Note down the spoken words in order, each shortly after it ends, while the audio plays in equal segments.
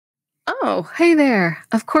Oh, hey there.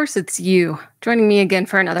 Of course it's you, joining me again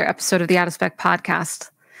for another episode of the Spec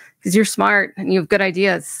podcast. Because you're smart and you have good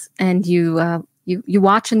ideas, and you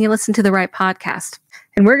watch and you listen to the right podcast.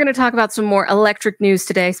 And we're going to talk about some more electric news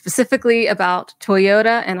today, specifically about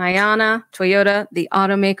Toyota and IONNA. Toyota, the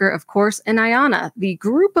automaker, of course, and IONNA, the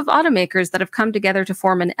group of automakers that have come together to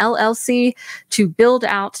form an LLC to build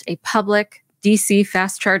out a public DC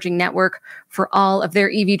fast charging network for all of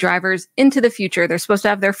their EV drivers into the future. They're supposed to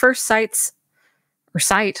have their first site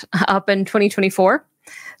up in 2024.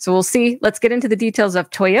 So we'll see. Let's get into the details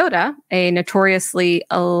of Toyota, a notoriously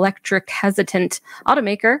electric hesitant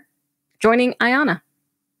automaker, joining IONNA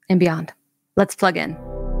and beyond. Let's plug in.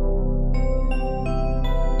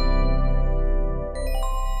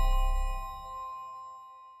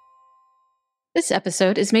 This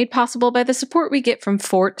episode is made possible by the support we get from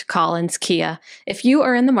Fort Collins Kia. If you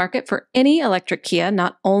are in the market for any electric Kia,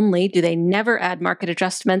 not only do they never add market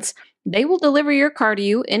adjustments, they will deliver your car to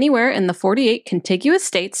you anywhere in the 48 contiguous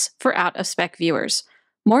states for out-of-spec viewers.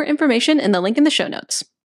 More information in the link in the show notes.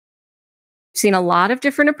 We've seen a lot of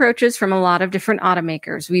different approaches from a lot of different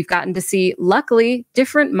automakers. We've gotten to see, luckily,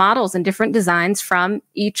 different models and different designs from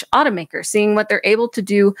each automaker, seeing what they're able to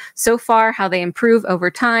do so far, how they improve over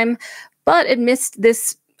time. But amidst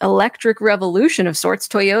this electric revolution of sorts,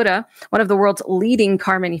 Toyota, one of the world's leading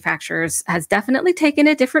car manufacturers, has definitely taken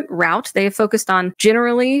a different route. They have focused on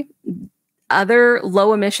generally other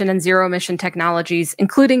low emission and zero emission technologies,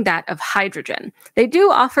 including that of hydrogen. They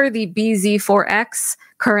do offer the BZ4X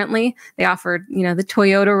currently. They offered, the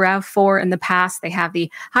Toyota RAV4 in the past. They have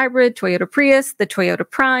the hybrid Toyota Prius, the Toyota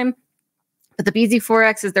Prime. But the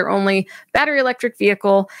BZ4X is their only battery electric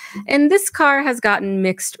vehicle. And this car has gotten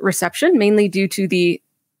mixed reception, mainly due to the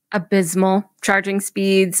abysmal charging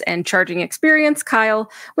speeds and charging experience.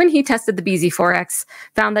 Kyle, when he tested the BZ4X,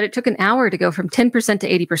 found that it took an hour to go from 10%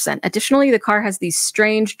 to 80%. Additionally, the car has these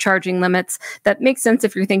strange charging limits that make sense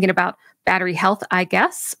if you're thinking about battery health, I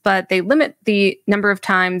guess, but they limit the number of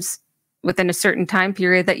times within a certain time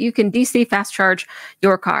period that you can DC fast charge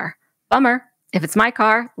your car. Bummer. If it's my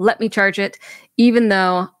car, let me charge it, even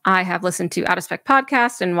though I have listened to out-of-spec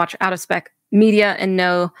podcasts and watch out-of-spec media and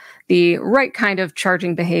know the right kind of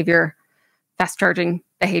charging behavior, fast charging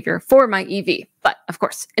behavior for my EV. But of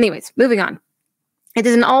course, anyways, moving on. It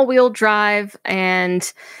is an all-wheel drive,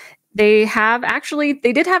 and they did have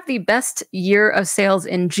the best year of sales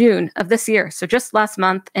in June of this year. So just last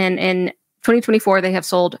month, and in 2024, they have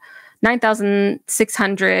sold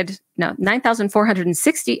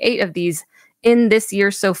 9,468 of these in this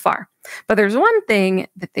year so far. But there's one thing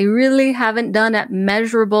that they really haven't done at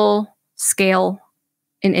measurable scale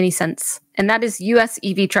in any sense, and that is US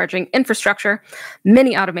EV charging infrastructure.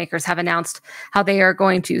 Many automakers have announced how they are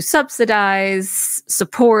going to subsidize,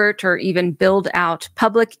 support, or even build out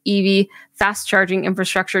public EV fast charging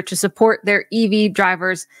infrastructure to support their EV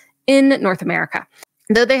drivers in North America.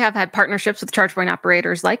 Though they have had partnerships with charge point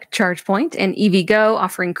operators like ChargePoint and EVgo,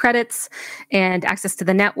 offering credits and access to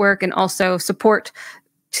the network, and also support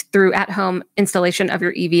through at-home installation of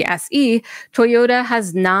your EV SE, Toyota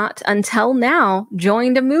has not until now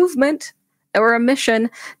joined a movement or a mission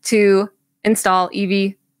to install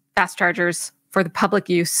EV fast chargers for the public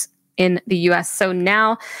use in the US. So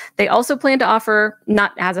now they also plan to offer,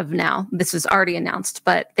 not as of now, this was already announced,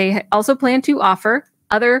 but they also plan to offer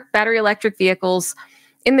other battery electric vehicles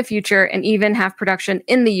in the future and even have production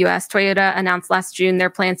in the US. Toyota announced last June their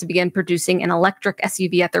plans to begin producing an electric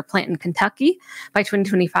SUV at their plant in Kentucky by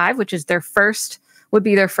 2025, which is would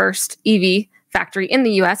be their first EV factory in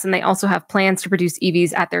the US. And they also have plans to produce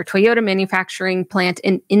EVs at their Toyota manufacturing plant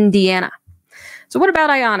in Indiana. So what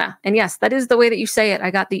about IONNA? And yes, that is the way that you say it.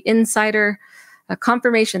 I got the insider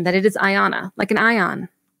confirmation that it is IONNA, like an ion,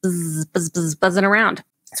 buzzing around.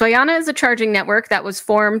 So IONNA is a charging network that was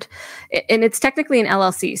formed, and it's technically an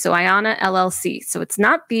LLC, so IONNA LLC. So it's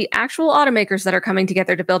not the actual automakers that are coming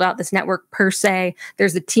together to build out this network per se.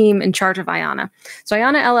 There's a team in charge of IONNA. So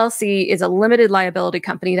IONNA LLC is a limited liability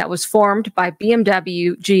company that was formed by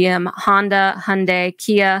BMW, GM, Honda, Hyundai,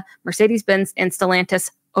 Kia, Mercedes-Benz, and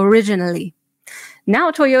Stellantis originally. Now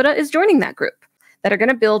Toyota is joining that group that are going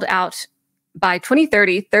to build out by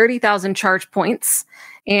 2030, 30,000 charge points.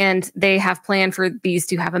 And they have planned for these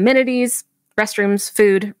to have amenities, restrooms,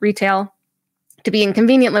 food, retail, to be in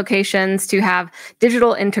convenient locations, to have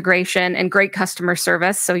digital integration and great customer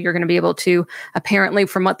service. So you're going to be able to, apparently,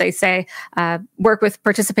 from what they say, work with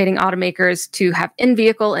participating automakers to have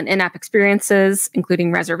in-vehicle and in-app experiences,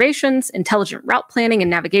 including reservations, intelligent route planning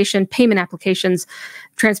and navigation, payment applications,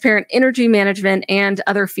 transparent energy management, and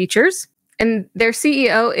other features. And their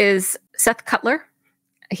CEO is Seth Cutler.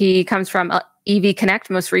 He comes from EV Connect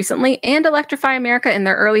most recently, and Electrify America in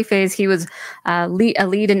their early phase. He was a lead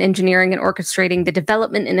in engineering and orchestrating the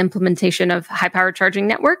development and implementation of high-powered charging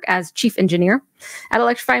network as chief engineer at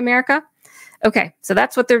Electrify America. Okay, so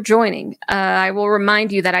that's what they're joining. I will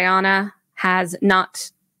remind you that IONNA has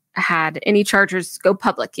not had any chargers go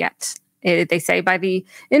public yet. They say by the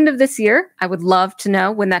end of this year. I would love to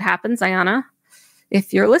know when that happens, IONNA.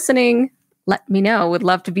 If you're listening, let me know. Would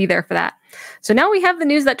love to be there for that. So now we have the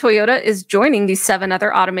news that Toyota is joining these 7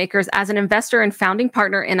 other automakers as an investor and founding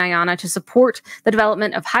partner in IONNA to support the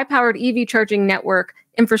development of high-powered EV charging network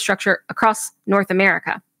infrastructure across North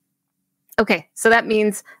America. Okay, so that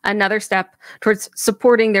means another step towards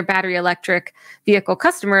supporting their battery electric vehicle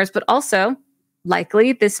customers, but also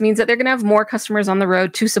likely this means that they're going to have more customers on the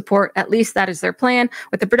road to support. At least that is their plan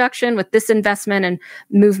with the production, with this investment and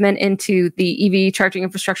movement into the EV charging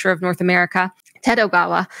infrastructure of North America. Ted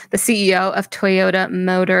Ogawa, the CEO of Toyota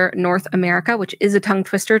Motor North America, which is a tongue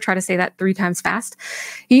twister, try to say that 3 times fast.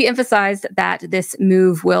 He emphasized that this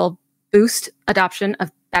move will boost adoption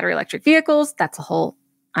of battery electric vehicles. That's a whole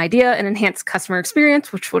idea, and enhance customer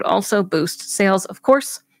experience, which would also boost sales, of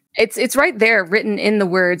course. It's right there written in the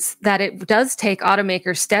words that it does take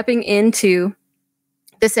automakers stepping into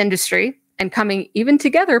this industry and coming even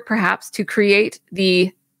together, perhaps, to create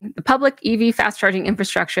the public EV fast charging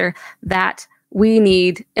infrastructure that we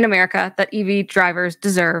need in America, that EV drivers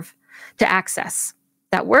deserve to access.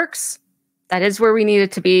 That works. That is where we need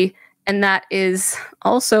it to be. And that is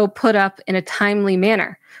also put up in a timely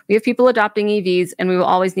manner. We have people adopting EVs, and we will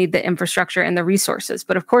always need the infrastructure and the resources.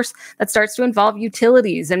 But of course, that starts to involve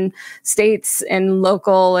utilities and states and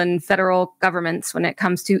local and federal governments when it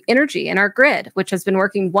comes to energy and our grid, which has been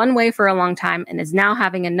working one way for a long time and is now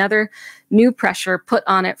having another new pressure put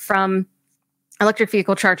on it from electric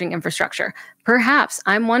vehicle charging infrastructure. Perhaps,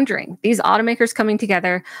 I'm wondering, these automakers coming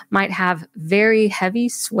together might have very heavy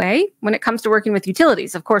sway when it comes to working with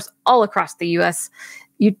utilities. Of course, all across the U.S.,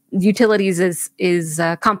 utilities is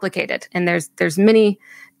complicated, and there's many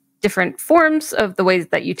different forms of the ways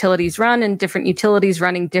that utilities run, and different utilities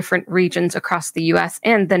running different regions across the U.S.,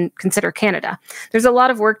 and then consider Canada. There's a lot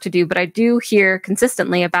of work to do, but I do hear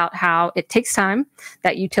consistently about how it takes time,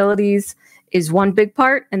 that utilities is one big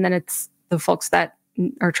part, and then it's the folks that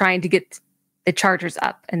are trying to get the chargers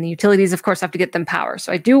up, and the utilities, of course, have to get them power.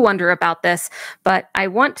 So I do wonder about this, but I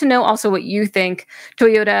want to know also what you think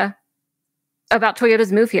about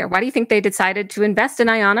Toyota's move here. Why do you think they decided to invest in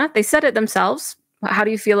IONNA? They said it themselves. How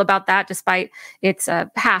do you feel about that, despite its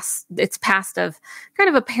past of kind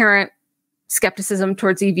of apparent skepticism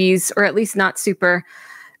towards EVs, or at least not super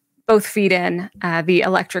both feet in the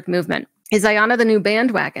electric movement? Is IONNA the new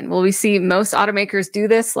bandwagon? Will we see most automakers do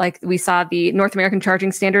this? Like we saw the North American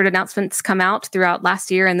Charging Standard announcements come out throughout last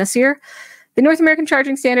year and this year. The North American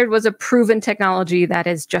Charging Standard was a proven technology that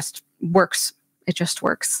is just works. It just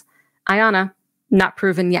works. IONNA, not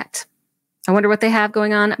proven yet. I wonder what they have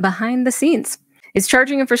going on behind the scenes. Is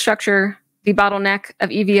charging infrastructure the bottleneck of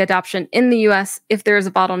EV adoption in the US? If there is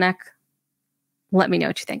a bottleneck, let me know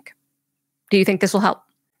what you think. Do you think this will help?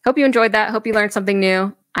 Hope you enjoyed that. Hope you learned something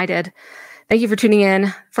new. I did. Thank you for tuning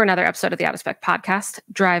in for another episode of the AutoSpec podcast.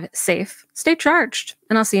 Drive safe, stay charged,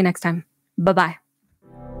 and I'll see you next time. Bye-bye.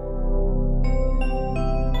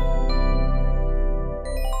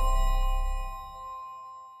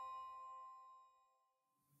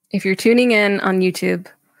 If you're tuning in on YouTube,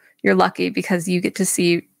 you're lucky because you get to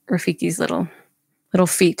see Rafiki's little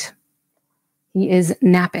feet. He is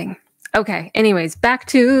napping. Okay, anyways, back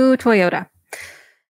to Toyota.